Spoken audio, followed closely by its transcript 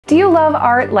Do you love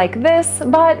art like this,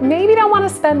 but maybe don't want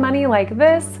to spend money like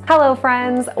this? Hello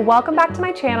friends, welcome back to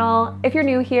my channel. If you're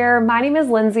new here, my name is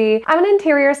Lindsay. I'm an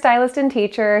interior stylist and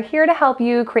teacher here to help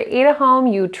you create a home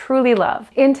you truly love.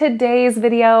 In today's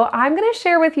video, I'm going to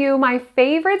share with you my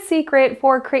favorite secret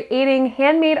for creating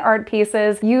handmade art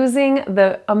pieces using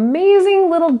the amazing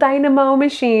little dynamo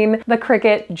machine, the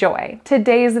Cricut Joy.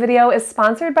 Today's video is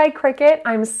sponsored by Cricut.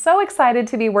 I'm so excited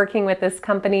to be working with this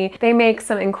company. They make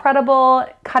some incredible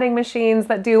cutting machines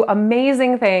that do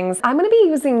amazing things. I'm going to be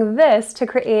using this to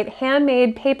create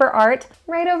handmade paper art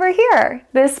right over here.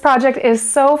 This project is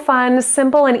so fun,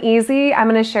 simple, and easy. I'm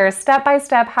going to share step by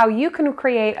step how you can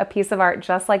create a piece of art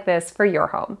just like this for your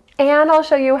home. And I'll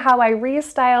show you how I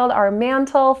restyled our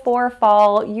mantle for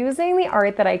fall using the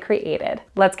art that I created.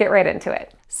 Let's get right into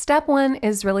it. Step one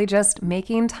is really just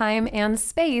making time and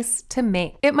space to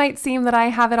make. It might seem that I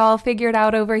have it all figured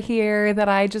out over here, that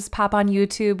I just pop on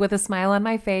YouTube with a smile on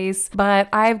my face, but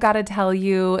I've got to tell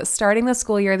you, starting the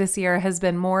school year this year has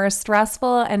been more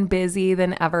stressful and busy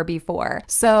than ever before.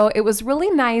 So it was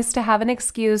really nice to have an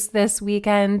excuse this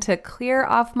weekend to clear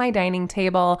off my dining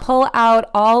table, pull out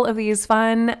all of these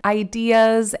fun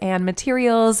ideas and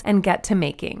materials, and get to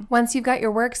making. Once you've got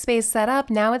your workspace set up,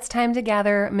 now it's time to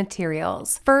gather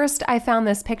materials. First, I found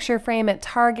this picture frame at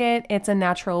Target. It's a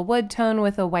natural wood tone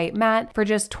with a white mat for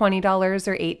just $20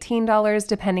 or $18,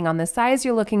 depending on the size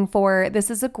you're looking for. This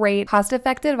is a great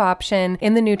cost-effective option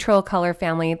in the neutral color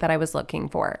family that I was looking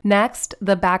for. Next,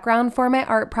 the background for my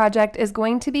art project is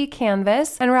going to be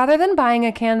canvas. And rather than buying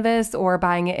a canvas or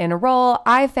buying it in a roll,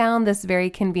 I found this very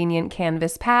convenient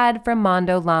canvas pad from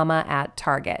Mondo Llama at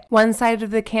Target. One side of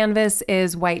the canvas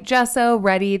is white gesso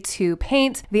ready to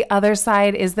paint. The other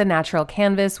side is the natural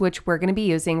canvas, which we're going to be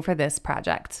using for this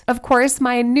project. Of course,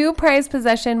 my new prized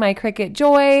possession, my Cricut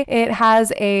Joy, it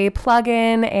has a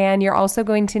plug-in, and you're also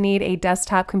going to need a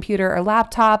desktop computer or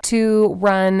laptop to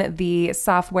run the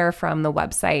software from the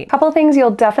website. A couple things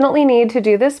you'll definitely need to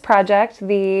do this project: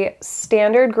 the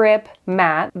standard grip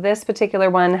mat. This particular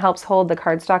one helps hold the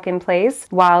cardstock in place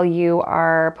while you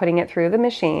are putting it through the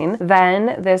machine.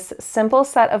 Then this simple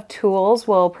set of tools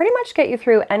will pretty much get you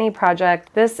through any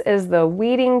project. This is the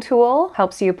weeding tool,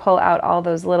 helps you pull out all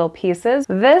those little pieces.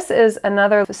 This is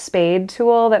another spade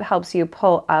tool that helps you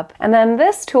pull up. And then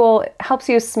this tool helps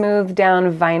you smooth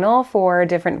down vinyl for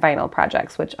different vinyl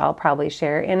projects, which I'll probably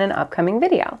share in an upcoming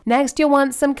video. Next, you'll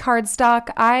want some cardstock.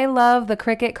 I love the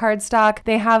Cricut cardstock.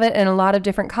 They have it in a lot of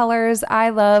different colors. I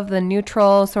love the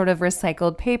neutral sort of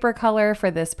recycled paper color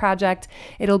for this project.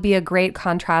 It'll be a great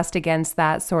contrast against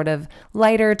that sort of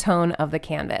lighter tone of the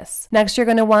canvas. Next, you're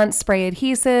going to want spray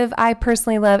adhesive. I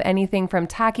personally love anything from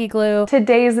tacky glue.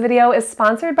 Today's video is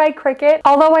sponsored by Cricut.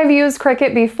 Although I've used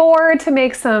Cricut before to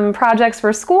make some projects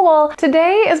for school,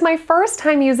 today is my first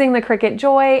time using the Cricut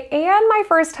Joy and my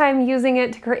first time using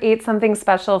it to create something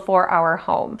special for our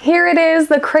home. Here it is,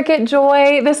 the Cricut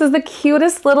Joy. This is the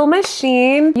cutest little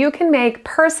machine. You can make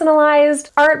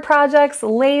personalized art projects,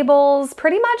 labels,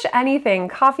 pretty much anything,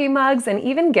 coffee mugs, and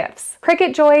even gifts.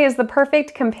 Cricut Joy is the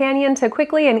perfect companion to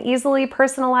quickly and easily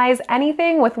personalize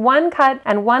anything with one cut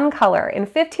and one color in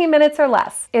 15 minutes or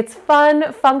less. It's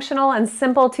fun, functional, and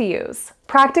simple to use.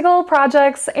 Practical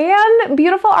projects and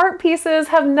beautiful art pieces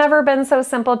have never been so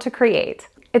simple to create.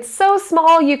 It's so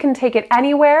small you can take it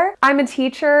anywhere. I'm a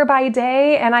teacher by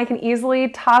day and I can easily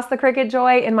toss the Cricut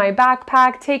Joy in my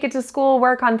backpack, take it to school,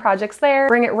 work on projects there,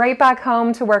 bring it right back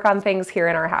home to work on things here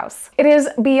in our house. It is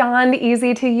beyond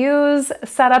easy to use.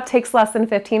 Setup takes less than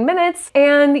 15 minutes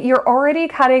and you're already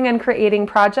cutting and creating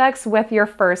projects with your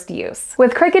first use.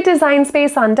 With Cricut Design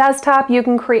Space on desktop, you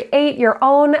can create your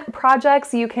own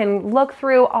projects. You can look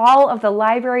through all of the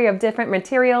library of different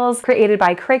materials created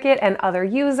by Cricut and other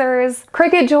users.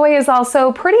 Cricut Joy is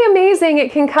also pretty amazing.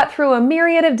 It can cut through a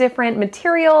myriad of different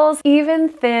materials, even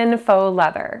thin faux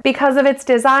leather. Because of its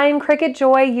design, Cricut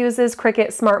Joy uses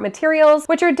Cricut Smart Materials,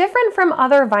 which are different from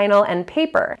other vinyl and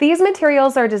paper. These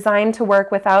materials are designed to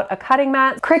work without a cutting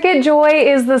mat. Cricut Joy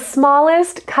is the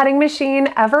smallest cutting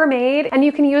machine ever made, and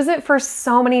you can use it for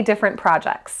so many different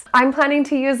projects. I'm planning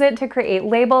to use it to create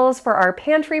labels for our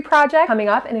pantry project coming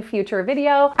up in a future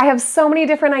video. I have so many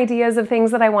different ideas of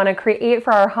things that I want to create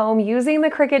for our home using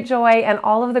the Cricut Joy and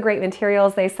all of the great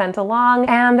materials they sent along.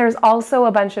 And there's also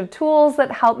a bunch of tools that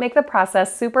help make the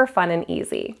process super fun and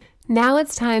easy. Now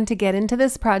it's time to get into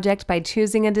this project by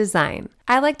choosing a design.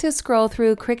 I like to scroll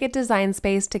through Cricut Design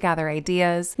Space to gather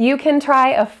ideas. You can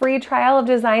try a free trial of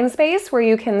Design Space where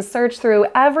you can search through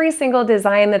every single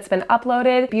design that's been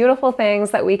uploaded, beautiful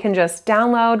things that we can just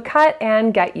download, cut,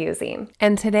 and get using.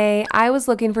 And today I was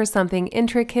looking for something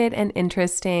intricate and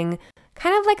interesting,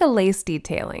 kind of like a lace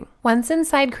detailing. Once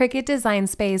inside Cricut Design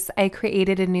Space, I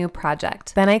created a new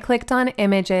project. Then I clicked on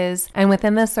images, and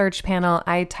within the search panel,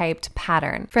 I typed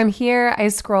pattern. From here, I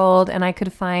scrolled and I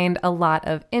could find a lot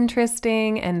of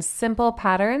interesting and simple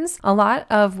patterns, a lot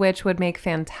of which would make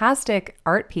fantastic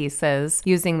art pieces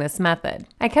using this method.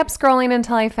 I kept scrolling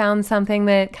until I found something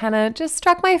that kind of just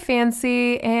struck my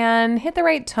fancy and hit the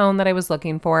right tone that I was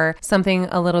looking for. Something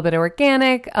a little bit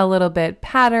organic, a little bit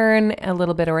pattern, a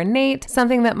little bit ornate,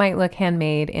 something that might look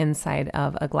handmade inside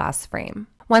of a glass frame.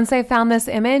 Once I found this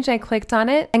image, I clicked on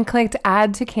it and clicked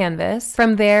add to canvas.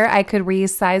 From there, I could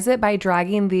resize it by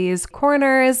dragging these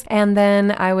corners, and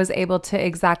then I was able to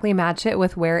exactly match it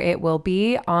with where it will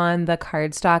be on the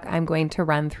cardstock I'm going to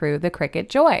run through the Cricut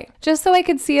Joy. Just so I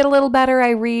could see it a little better,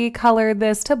 I recolored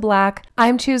this to black.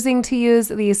 I'm choosing to use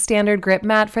the standard grip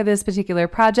mat for this particular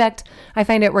project. I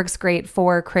find it works great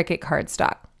for Cricut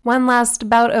cardstock. One last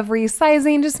bout of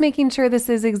resizing, just making sure this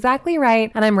is exactly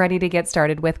right, and I'm ready to get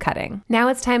started with cutting. Now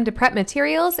it's time to prep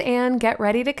materials and get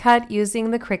ready to cut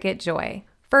using the Cricut Joy.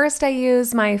 First, I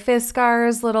use my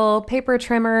Fiskars little paper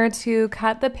trimmer to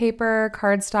cut the paper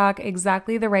cardstock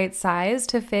exactly the right size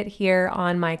to fit here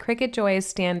on my Cricut Joy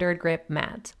standard grip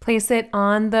mat. Place it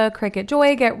on the Cricut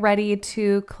Joy, get ready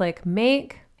to click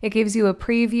Make. It gives you a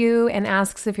preview and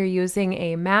asks if you're using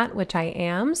a mat, which I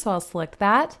am, so I'll select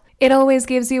that. It always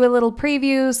gives you a little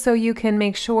preview so you can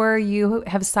make sure you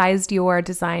have sized your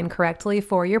design correctly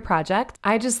for your project.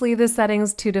 I just leave the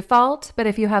settings to default, but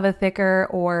if you have a thicker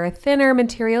or thinner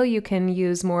material, you can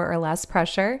use more or less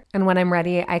pressure. And when I'm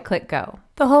ready, I click go.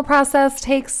 The whole process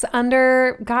takes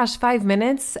under, 5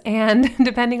 minutes, and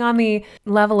depending on the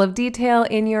level of detail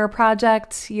in your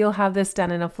project, you'll have this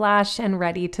done in a flash and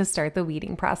ready to start the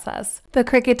weeding process. The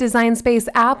Cricut Design Space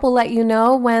app will let you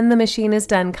know when the machine is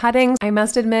done cutting. I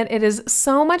must admit, it is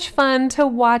so much fun to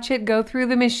watch it go through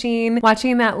the machine,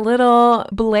 watching that little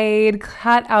blade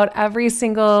cut out every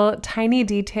single tiny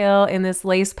detail in this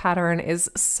lace pattern is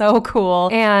so cool,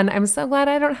 and I'm so glad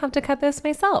I don't have to cut this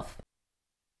myself.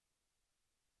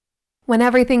 When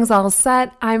everything's all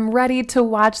set, I'm ready to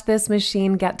watch this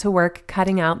machine get to work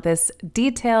cutting out this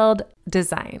detailed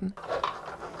design.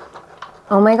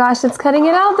 Oh my gosh, it's cutting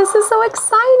it out. This is so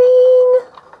exciting.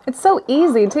 It's so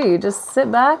easy too. You just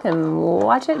sit back and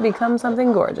watch it become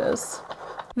something gorgeous.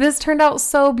 This turned out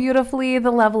so beautifully. The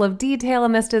level of detail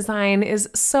in this design is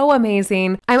so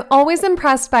amazing. I'm always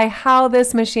impressed by how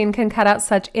this machine can cut out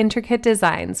such intricate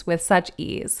designs with such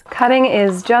ease. Cutting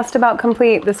is just about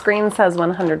complete. The screen says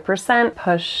 100%.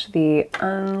 Push the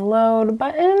unload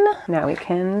button. Now we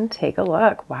can take a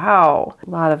look. Wow, a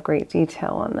lot of great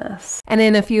detail on this. And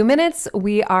in a few minutes,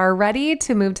 we are ready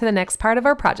to move to the next part of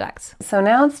our project. So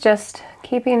now it's just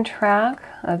keeping track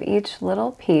of each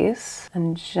little piece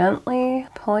and gently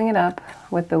pulling it up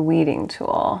with the weeding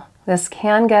tool. This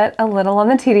can get a little on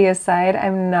the tedious side,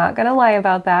 I'm not gonna lie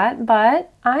about that,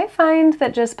 but I find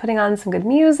that just putting on some good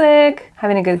music,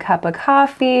 having a good cup of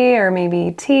coffee or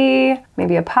maybe tea,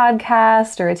 maybe a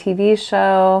podcast or a TV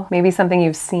show, maybe something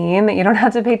you've seen that you don't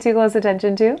have to pay too close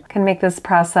attention to, can make this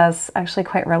process actually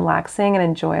quite relaxing and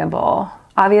enjoyable.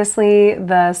 Obviously,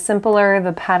 the simpler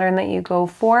the pattern that you go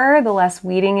for, the less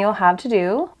weeding you'll have to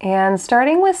do. And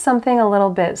starting with something a little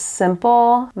bit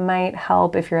simple might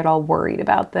help if you're at all worried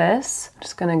about this. I'm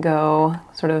just gonna go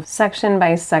sort of section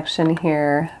by section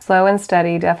here. Slow and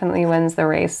steady definitely wins the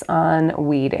race on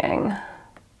weeding.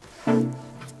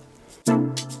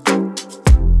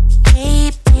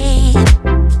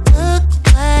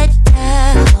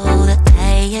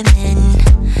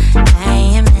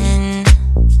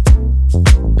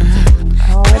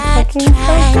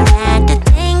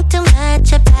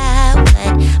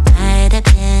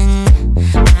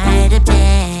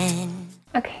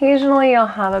 Occasionally you'll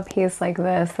have a piece like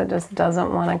this that just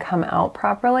doesn't want to come out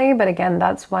properly, but again,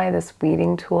 that's why this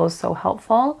weeding tool is so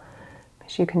helpful,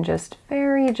 because you can just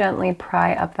very gently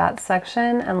pry up that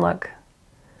section and look,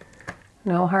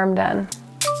 no harm done.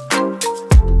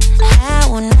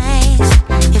 How nice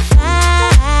if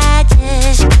I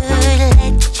just could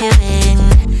let you in.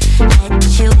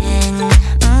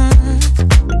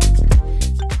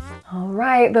 All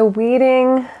right, the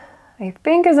weeding I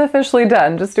think is officially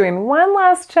done. Just doing one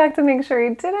last check to make sure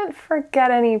you didn't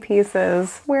forget any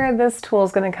pieces, where this tool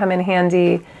is going to come in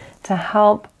handy to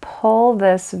help pull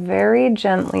this very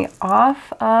gently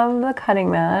off of the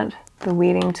cutting mat. The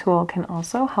weeding tool can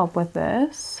also help with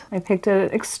this. I picked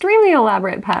an extremely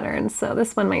elaborate pattern, so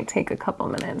this one might take a couple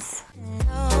minutes. You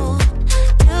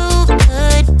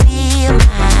could be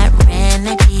my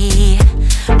remedy.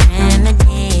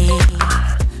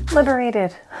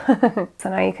 Liberated. So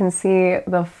now you can see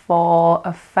the full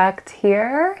effect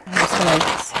here. I'm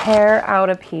just gonna tear out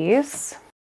a piece.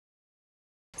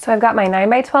 So I've got my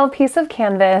 9x12 piece of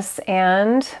canvas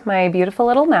and my beautiful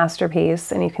little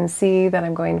masterpiece, and you can see that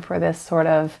I'm going for this sort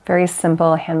of very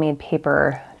simple handmade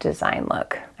paper design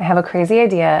look. I have a crazy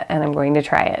idea and I'm going to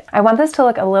try it. I want this to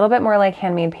look a little bit more like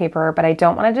handmade paper, but I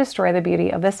don't want to destroy the beauty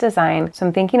of this design, so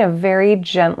I'm thinking of very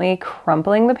gently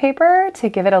crumpling the paper to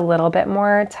give it a little bit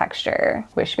more texture.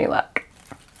 Wish me luck.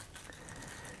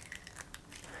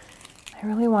 I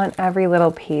really want every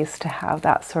little piece to have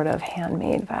that sort of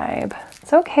handmade vibe.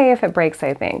 It's okay if it breaks,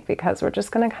 I think, because we're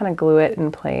just gonna kind of glue it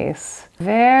in place.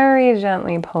 Very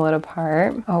gently pull it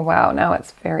apart. Oh wow, now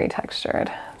it's very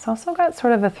textured. It's also got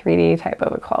sort of a 3D type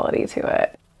of a quality to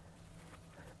it.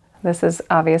 This is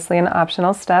obviously an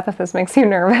optional step if this makes you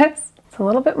nervous. It's a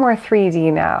little bit more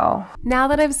 3D now. Now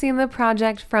that I've seen the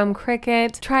project from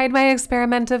Cricut, tried my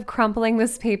experiment of crumpling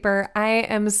this paper, I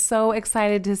am so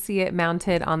excited to see it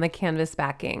mounted on the canvas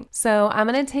backing. So I'm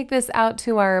gonna take this out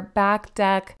to our back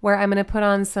deck where I'm gonna put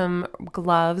on some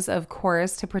gloves, of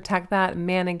course, to protect that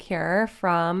manicure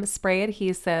from spray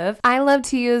adhesive. I love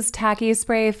to use tacky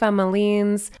spray from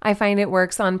Malines. I find it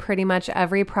works on pretty much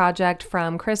every project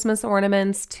from Christmas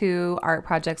ornaments to art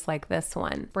projects like this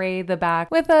one. Spray the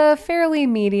back with a fairly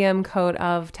medium coat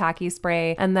of tacky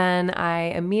spray, and then I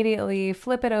immediately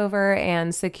flip it over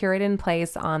and secure it in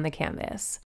place on the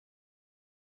canvas.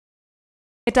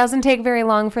 It doesn't take very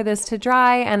long for this to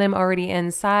dry, and I'm already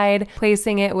inside,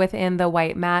 placing it within the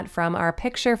white mat from our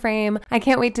picture frame. I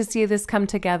can't wait to see this come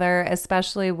together,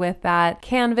 especially with that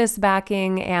canvas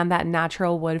backing and that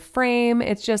natural wood frame.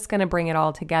 It's just gonna bring it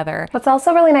all together. What's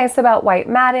also really nice about white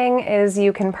matting is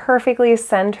you can perfectly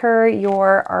center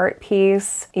your art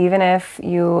piece, even if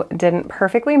you didn't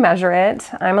perfectly measure it.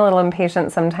 I'm a little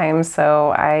impatient sometimes,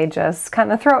 so I just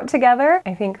kind of throw it together.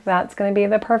 I think that's gonna be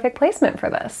the perfect placement for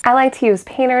this. I like to use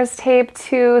painter's tape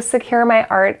to secure my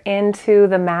art into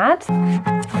the mat.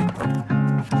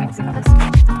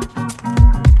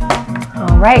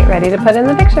 All right, ready to put in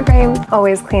the picture frame.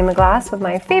 Always clean the glass with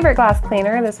my favorite glass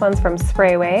cleaner. This one's from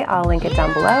Sprayway. I'll link it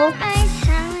down below.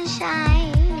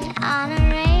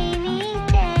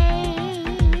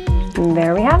 And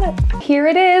there we have it. Here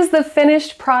it is, the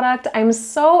finished product. I'm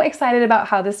so excited about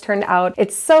how this turned out.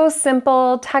 It's so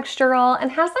simple, textural, and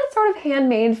has that sort of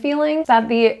handmade feeling that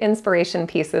the inspiration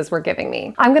pieces were giving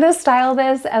me. I'm gonna style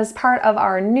this as part of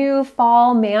our new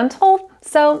fall mantle.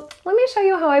 So let me show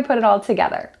you how I put it all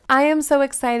together. I am so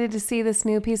excited to see this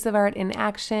new piece of art in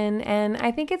action, and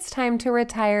I think it's time to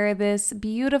retire this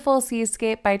beautiful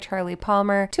seascape by Charlie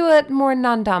Palmer to a more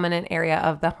non-dominant area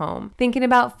of the home. Thinking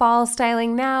about fall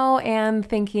styling now and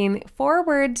thinking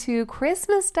forward to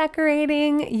Christmas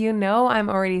decorating, you know I'm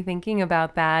already thinking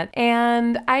about that.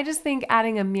 And I just think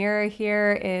adding a mirror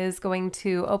here is going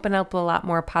to open up a lot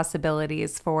more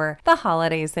possibilities for the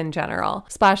holidays in general.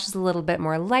 Splashes a little bit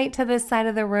more light to this side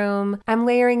of the room. I'm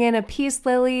layering in a peace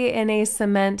lily in a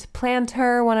cement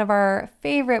planter, one of our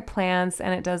favorite plants,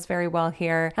 and it does very well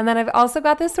here. And then I've also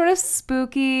got this sort of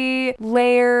spooky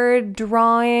layered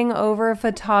drawing over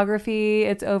photography.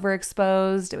 It's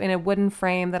overexposed in a wooden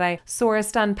frame that I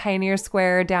sourced on Pioneer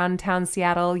Square, downtown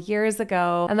Seattle years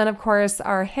ago. And then of course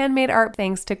our handmade art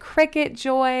thanks to Cricut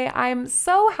Joy. I'm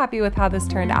so happy with how this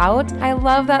turned out. I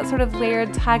love that sort of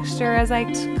layered texture, as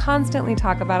I constantly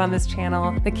talk about on this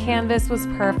channel. The canvas was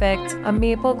perfect. A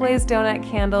maple glazed donut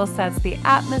candle sets the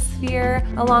atmosphere,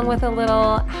 along with a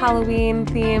little Halloween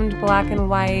themed black and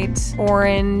white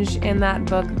orange in that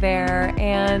book there.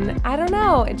 And I don't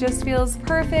know, it just feels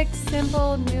perfect,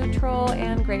 simple, neutral,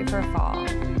 and great for fall.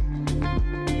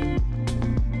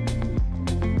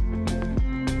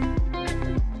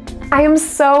 I am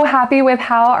so happy with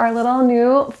how our little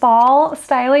new fall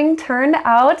styling turned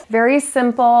out. Very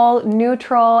simple,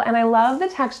 neutral, and I love the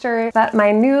texture that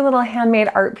my new little handmade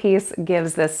art piece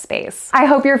gives this space. I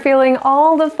hope you're feeling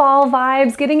all the fall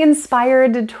vibes, getting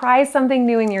inspired to try something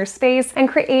new in your space and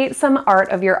create some art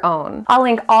of your own. I'll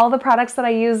link all the products that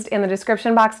I used in the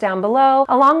description box down below,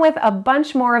 along with a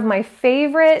bunch more of my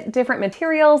favorite different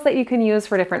materials that you can use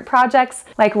for different projects,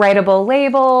 like writable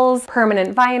labels,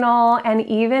 permanent vinyl, and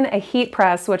even a heat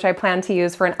press, which I plan to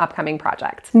use for an upcoming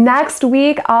project. Next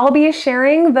week, I'll be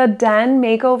sharing the den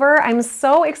makeover. I'm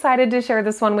so excited to share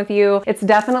this one with you. It's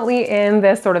definitely in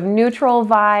this sort of neutral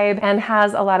vibe and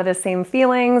has a lot of the same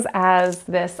feelings as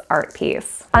this art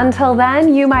piece. Until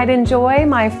then, you might enjoy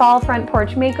my fall front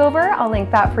porch makeover. I'll link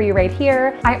that for you right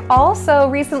here. I also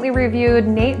recently reviewed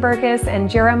Nate Berkus and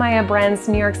Jeremiah Brent's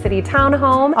New York City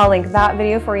townhome. I'll link that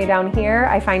video for you down here.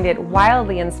 I find it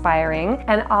wildly inspiring,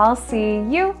 and I'll see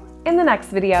you in the next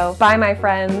video. Bye, my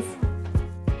friends.